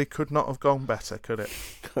better, could it?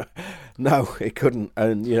 No, it couldn't.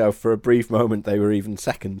 And for a brief moment they were even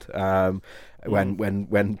second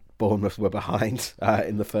when Bournemouth were behind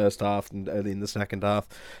in the first half and early in the second half.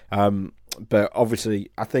 But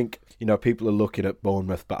obviously, I think people are looking at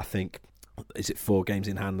Bournemouth, but I think, is it 4 games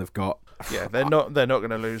in hand they've got? Yeah, they're not going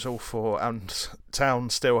to lose all 4, and Town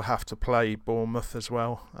still have to play Bournemouth as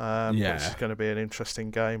well, which is going to be an interesting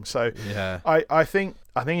game. So I think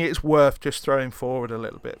it's worth just throwing forward a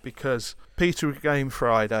little bit, because Peterborough game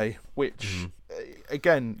Friday, which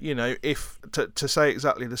again, if to say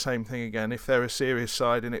exactly the same thing again, if they're a serious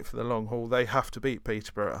side in it for the long haul, they have to beat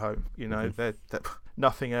Peterborough at home. They're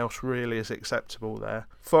nothing else really is acceptable there.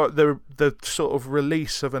 For the sort of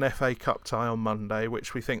release of an FA Cup tie on Monday,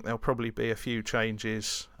 which we think there'll probably be a few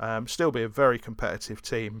changes, still be a very competitive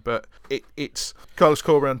team, but it's Carlos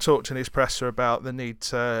Corberán talked in his presser about the need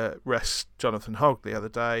to rest Jonathan Hogg the other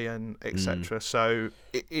day and etc. So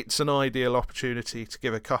it's an ideal opportunity to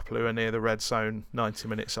give a couple who are near the red zone 90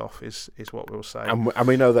 minutes off is what we'll say. And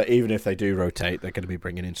we know that even if they do rotate, they're going to be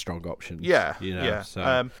bringing in strong options.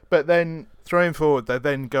 So. But then throwing forward, they're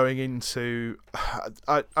then going into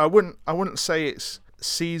I wouldn't say it's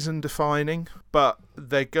season defining, but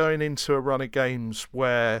they're going into a run of games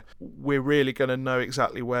where we're really going to know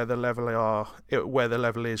exactly where the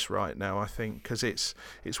level is right now, I think, because it's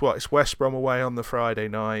West Brom away on the Friday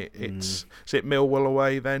night. Is it Millwall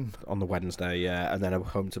away then? On the Wednesday, yeah, and then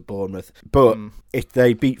home to Bournemouth. But if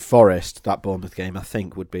they beat Forest, that Bournemouth game, I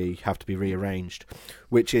think, would have to be rearranged,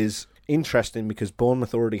 which is interesting because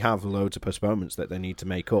Bournemouth already have loads of postponements that they need to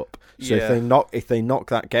make up. So if they knock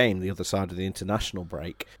that game the other side of the international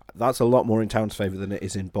break, that's a lot more in Town's favour than it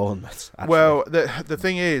is in Bournemouth. Actually. Well, the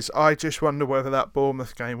thing is, I just wonder whether that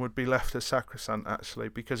Bournemouth game would be left as sacrosanct, actually,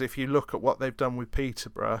 because if you look at what they've done with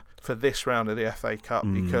Peterborough for this round of the FA Cup,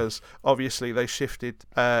 because obviously they shifted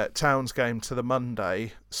Town's game to the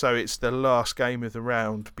Monday, so it's the last game of the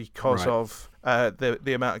round because of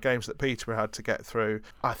the amount of games that Peterborough had to get through.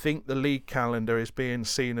 I think the league calendar is being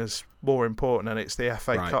seen as more important, and it's the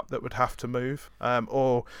FA Cup that would have to move.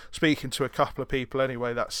 Or speaking to a couple of people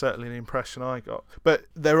anyway, that's certainly the impression I got. But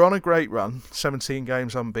they're on a great run, 17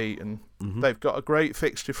 games unbeaten. They've got a great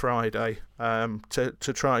fixture Friday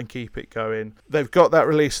to try and keep it going. They've got that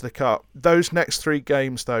release of the cup. Those next 3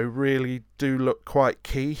 games, though, really do look quite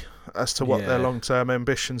key as to what their long-term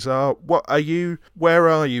ambitions are. Where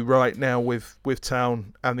are you right now with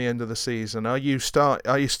Town and the end of the season? Are you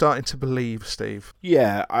starting to believe, Steve?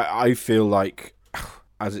 Yeah, I feel like,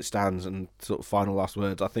 as it stands, and sort of final last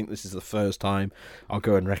words, I think this is the first time I'll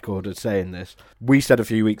go on record as saying this. We said a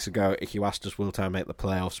few weeks ago, if you asked us will Town make the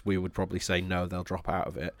playoffs, we would probably say no, they'll drop out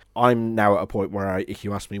of it. I'm now at a point where if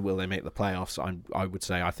you ask me will they make the playoffs, I would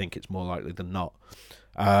say I think it's more likely than not.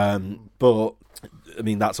 But I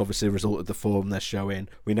mean, that's obviously a result of the form they're showing.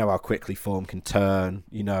 We know how quickly form can turn.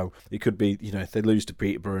 It could be, if they lose to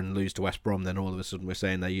Peterborough and lose to West Brom, then all of a sudden we're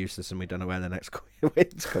saying they're useless and we don't know where the next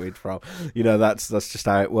win's coming from. That's just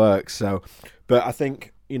how it works. So, but I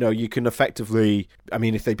think, you can effectively,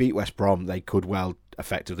 if they beat West Brom, they could well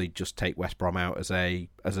effectively just take West Brom out as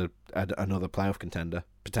another playoff contender,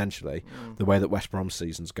 potentially, the way that West Brom's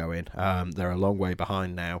season's going. They're a long way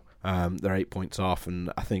behind now. They're 8 points off,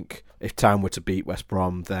 and I think if Town were to beat West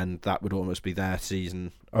Brom, then that would almost be their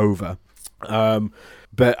season over.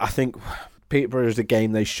 But I think Peterborough is a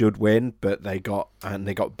game they should win, but they got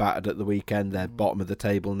battered at the weekend. They're bottom of the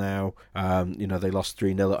table now. They lost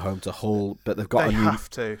 3-0 at home to Hull, but they've got They have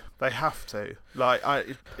to.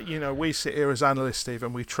 We sit here as analysts, Steve,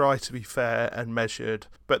 and we try to be fair and measured,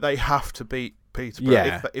 but they have to beat Peterborough.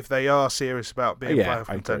 Yeah. If they are serious about being playoff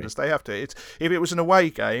contenders, they have to. If it was an away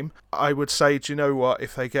game, I would say, do you know what?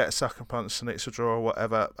 If they get a sucker punch and it's a draw or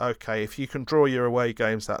whatever, okay. If you can draw your away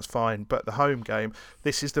games, that's fine. But the home game,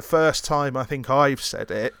 this is the first time I think I've said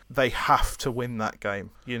it. They have to win that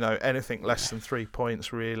game. Anything less than 3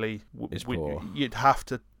 points really, you'd have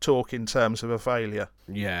to talk in terms of a failure.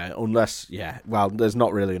 Yeah, well, there's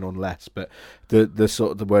not really an unless, but the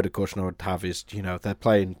sort of the word of caution I would have is, they're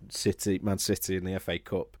playing Man City in the FA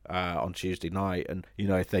Cup on Tuesday night, and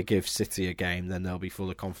if they give City a game, then they'll be full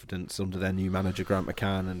of confidence under their new manager Grant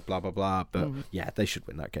McCann and blah blah blah. But they should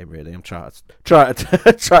win that game. Really, I'm trying to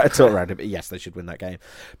talk around it, but yes, they should win that game.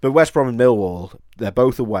 But West Brom and Millwall, they're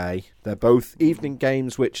both away. They're both evening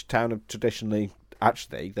games, which Town have traditionally.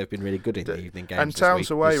 Actually, they've been really good in the evening games. And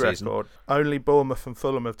Town's away record, only Bournemouth and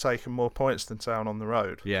Fulham have taken more points than Town on the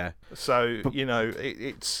road. Yeah. So,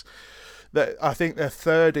 it's that I think they're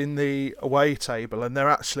third in the away table, and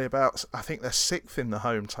they're actually I think they're sixth in the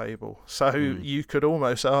home table. So you could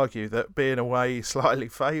almost argue that being away slightly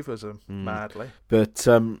favours them madly. But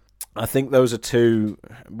I think those are two,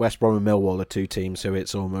 West Brom and Millwall are two teams who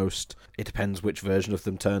it depends which version of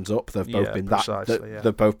them turns up. They've both been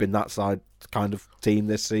they've both been that side kind of team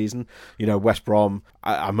this season. West Brom,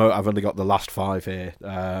 I've only got the last 5 here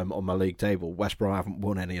on my league table. West Brom haven't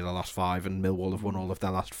won any of the last 5, and Millwall have won all of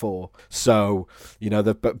their last 4. So,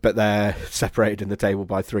 but they're separated in the table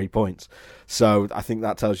by 3 points. So I think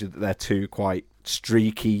that tells you that they're two quite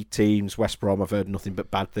streaky teams. West Brom I've heard nothing but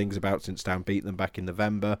bad things about since Town beat them back in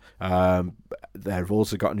November. They've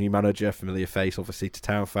also got a new manager, familiar face obviously to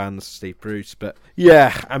Town fans, Steve Bruce. But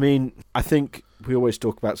yeah, I think we always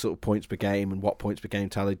talk about sort of points per game and what points per game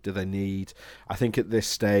tally do they need. I think at this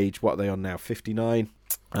stage, what are they on now? 59.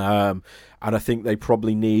 And I think they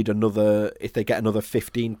probably need if they get another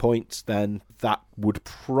 15 points, then that would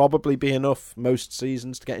probably be enough most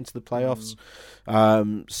seasons to get into the playoffs.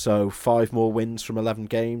 So 5 more wins from 11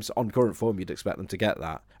 games. On current form, you'd expect them to get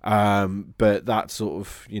that. But that sort of,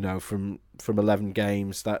 from 11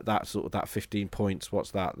 games, that 15 points,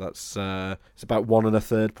 what's that? That's it's about 1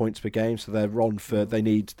 1/3 points per game. So they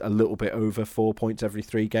need a little bit over 4 points every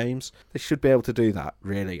 3 games. They should be able to do that,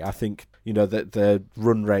 really. I think that the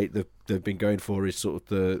run rate they've been going for is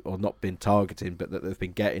sort of or not been targeting, but that they've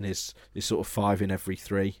been getting is sort of 5 in every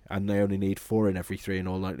 3, and they only need 4 in every 3 in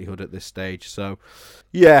all likelihood at this stage. So,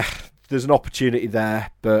 yeah, there's an opportunity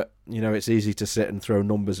there, but it's easy to sit and throw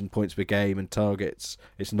numbers and points per game and targets.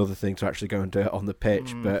 It's another thing to actually go and do it on the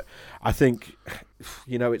pitch. But I think,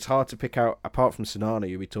 it's hard to pick out, apart from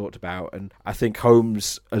Sinani, who we talked about, and I think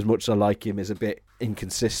Holmes, as much as I like him, is a bit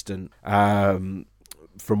inconsistent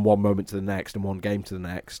from one moment to the next and one game to the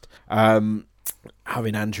next.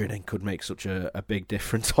 Having Andrew in could make such a big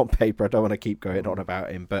difference on paper. I don't want to keep going on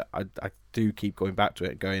about him, but I do keep going back to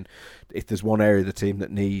it and going, if there's one area of the team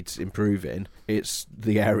that needs improving, it's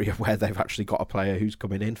the area where they've actually got a player who's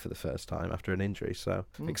coming in for the first time after an injury. So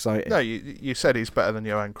exciting. No, you said he's better than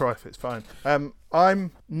Johan Cruyff. It's fine.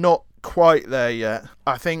 I'm not quite there yet.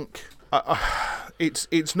 I think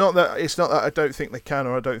it's not that I don't think they can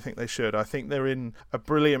or I don't think they should. I think they're in a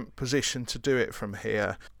brilliant position to do it from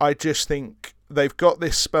here. I just think they've got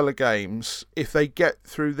this spell of games. If they get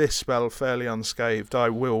through this spell fairly unscathed, I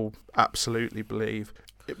will absolutely believe.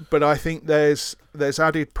 But I think there's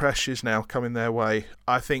added pressures now coming their way.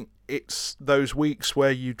 I think it's those weeks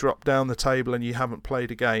where you drop down the table and you haven't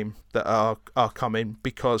played a game that are coming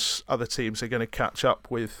because other teams are going to catch up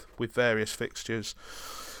with various fixtures.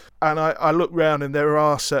 And I look round and there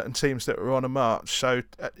are certain teams that are on a march. So,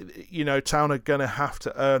 Town are going to have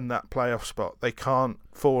to earn that playoff spot. They can't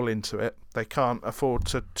fall into it. They can't afford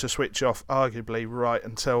to switch off, arguably, right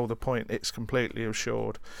until the point it's completely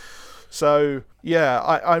assured. So, yeah,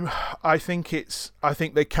 I think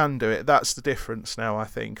they can do it. That's the difference now, I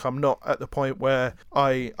think. I'm not at the point where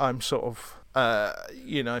I'm sort of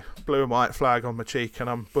blue and white flag on my cheek and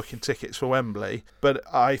I'm booking tickets for Wembley, but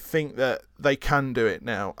I think that they can do it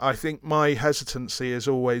now. I think my hesitancy has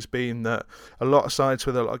always been that a lot of sides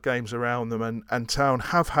with a lot of games around them and Town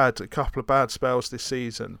have had a couple of bad spells this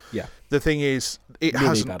season. Yeah. The thing is, it really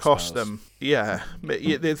hasn't cost them. Yeah.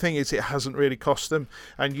 The thing is, it hasn't really cost them,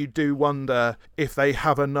 and you do wonder if they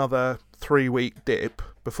have another 3-week dip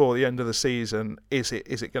before the end of the season, is it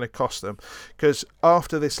going to cost them? Because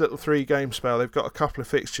after this little 3-game spell, they've got a couple of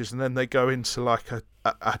fixtures, and then they go into like a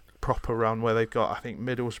proper run where they've got, I think,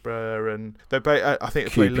 Middlesbrough, and I think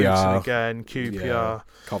they play Luton again, QPR.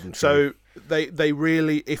 Coventry. So they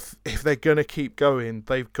really, if they're going to keep going,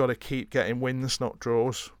 they've got to keep getting wins, not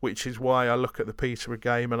draws, which is why I look at the Peterborough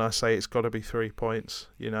game and I say it's got to be 3 points.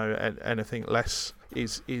 And anything less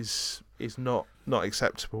is not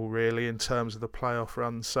acceptable really in terms of the playoff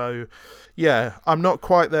run. So yeah, I'm not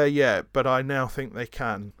quite there yet, but I now think they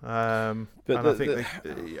can. I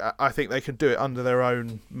think they can do it under their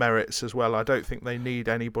own merits as well. I don't think they need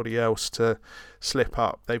anybody else to slip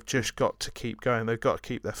up. They've just got to keep going. They've got to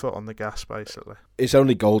keep their foot on the gas, basically. It's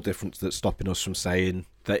only goal difference that's stopping us from saying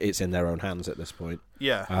that it's in their own hands at this point.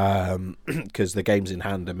 Yeah. Because the games in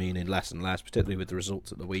hand are meaning less and less, particularly with the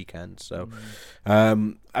results at the weekend. So,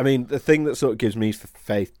 the thing that sort of gives me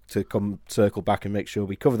faith to come circle back and make sure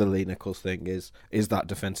we cover the Lee Nichols thing is that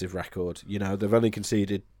defensive record. They've only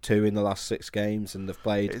conceded 2 in the last 6 games, and they've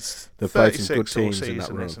played some good teams season, in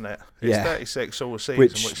that run. Isn't it? It's 36 all season,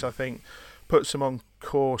 which I think puts them on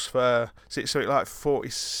course for, is it something like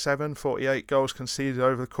 47, 48 goals conceded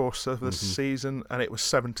over the course of the season, and it was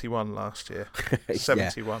 71 last year.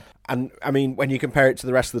 71. Yeah. And I mean, when you compare it to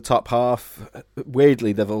the rest of the top half,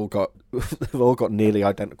 weirdly they've all got nearly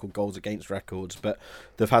identical goals against records, but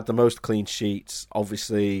they've had the most clean sheets.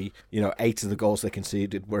 Obviously, 8 of the goals they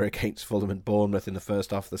conceded were against Fulham and Bournemouth in the first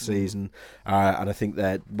half of the season, and I think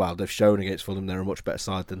they've shown against Fulham they're a much better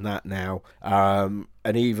side than that now.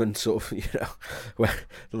 And even sort of, where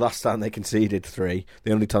the last time they conceded 3,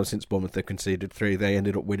 the only time since Bournemouth they've conceded 3, they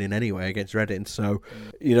ended up winning anyway against Reading. So,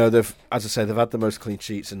 they've had the most clean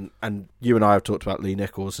sheets, and you and I have talked about Lee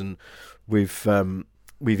Nichols, and we've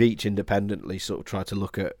each independently sort of tried to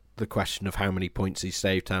look at the question of how many points he's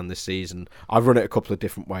saved Town this season. I've run it a couple of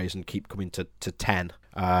different ways and keep coming to 10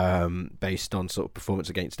 based on sort of performance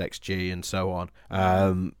against XG and so on.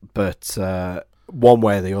 But one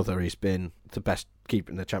way or the other, he's been the best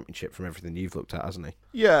keeper in the Championship from everything you've looked at, hasn't he?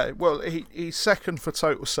 Yeah, well, he's second for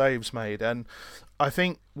total saves made, and I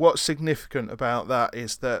think what's significant about that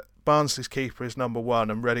is that Barnsley's keeper is number 1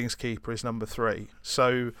 and Reading's keeper is number 3.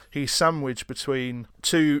 So he's sandwiched between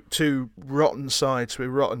two rotten sides with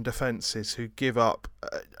rotten defences who give up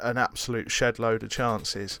an absolute shed load of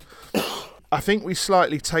chances. I think we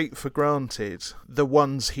slightly take for granted the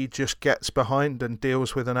ones he just gets behind and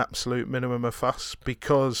deals with an absolute minimum of fuss,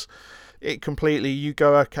 because it completely, you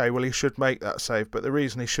go, okay, well, he should make that save, but the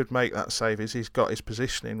reason he should make that save is he's got his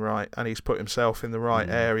positioning right and he's put himself in the right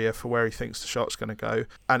area for where he thinks the shot's going to go,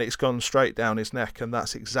 and it's gone straight down his neck, and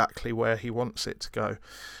that's exactly where he wants it to go.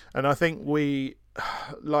 And I think we,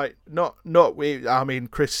 like, I mean,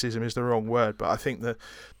 criticism is the wrong word, but I think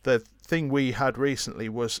the thing we had recently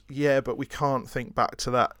was, but we can't think back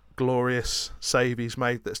to that glorious save he's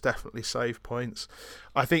made that's definitely saved points.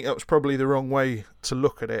 I think that was probably the wrong way to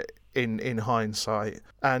look at it in hindsight,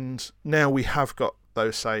 and now we have got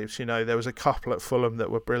those saves. You know, there was a couple at Fulham that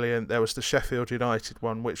were brilliant. There was the Sheffield United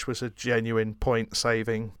one, which was a genuine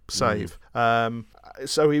point-saving save.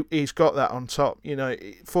 So he's got that on top. You know,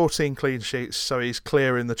 14 clean sheets, so he's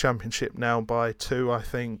clear in the Championship now by 2, I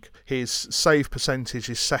think. His save percentage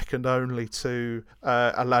is second only to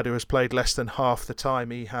a lad who has played less than half the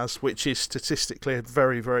time he has, which is statistically a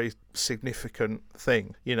very, very significant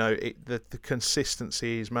thing. You know, the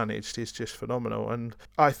consistency he's managed is just phenomenal. And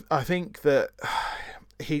I think that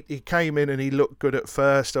he came in and he looked good at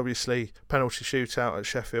first. Obviously, penalty shootout at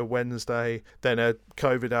Sheffield Wednesday, then a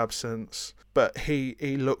COVID absence. But he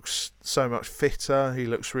looks so much fitter, he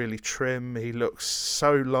looks really trim, he looks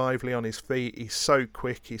so lively on his feet, he's so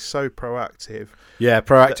quick, he's so proactive. Yeah,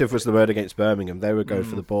 proactive was the word against Birmingham. They were going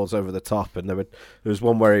for the balls over the top, and there was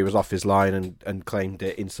one where he was off his line and claimed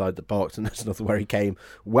it inside the box, and there's another where he came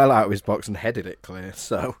well out of his box and headed it clear.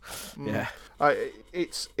 So, yeah.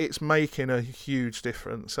 It's making a huge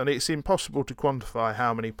difference, and it's impossible to quantify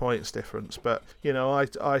how many points difference, but you know,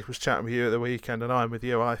 I was chatting with you at the weekend, and I'm with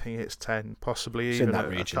you. I think it's 10, possibly even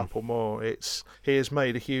a couple more. He has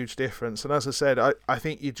made a huge difference, and as I said, I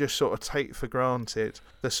think you just sort of take for granted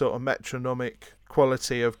the sort of metronomic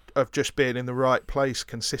quality of just being in the right place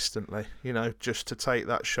consistently, you know, just to take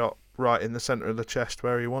that shot right in the centre of the chest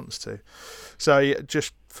where he wants to. So yeah,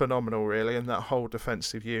 just phenomenal, really, and that whole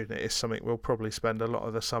defensive unit is something we'll probably spend a lot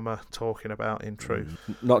of the summer talking about, in truth.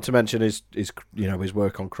 Not to mention his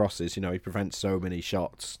work on crosses. You know, he prevents so many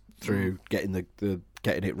shots through getting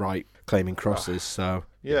getting it right, claiming crosses. So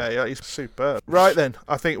yeah, he's superb. Right then,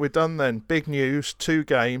 I think we're done then. Big news, 2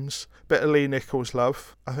 games, bit of Lee Nichols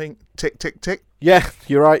love. I think tick, tick, tick. Yeah,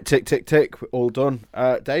 you're right. Tick, tick, tick. All done.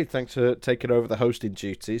 Dave, thanks for taking over the hosting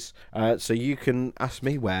duties. So you can ask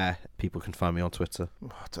me where people can find me on Twitter.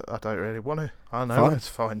 I don't really want to. I know where to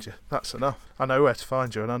find you. That's enough. I know where to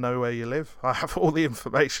find you, and I know where you live. I have all the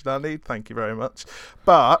information I need. Thank you very much.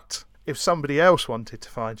 But if somebody else wanted to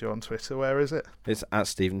find you on Twitter, where is it? It's at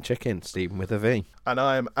Stephen Chicken, Stephen with a V. And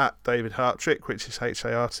I am at David Hartrick, which is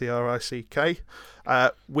Hartrick.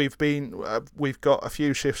 We've got a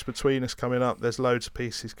few shifts between us coming up. There's loads of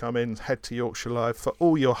pieces coming. Head to Yorkshire Live for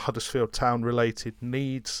all your Huddersfield Town related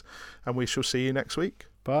needs, and we shall see you next week.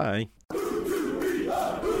 Bye.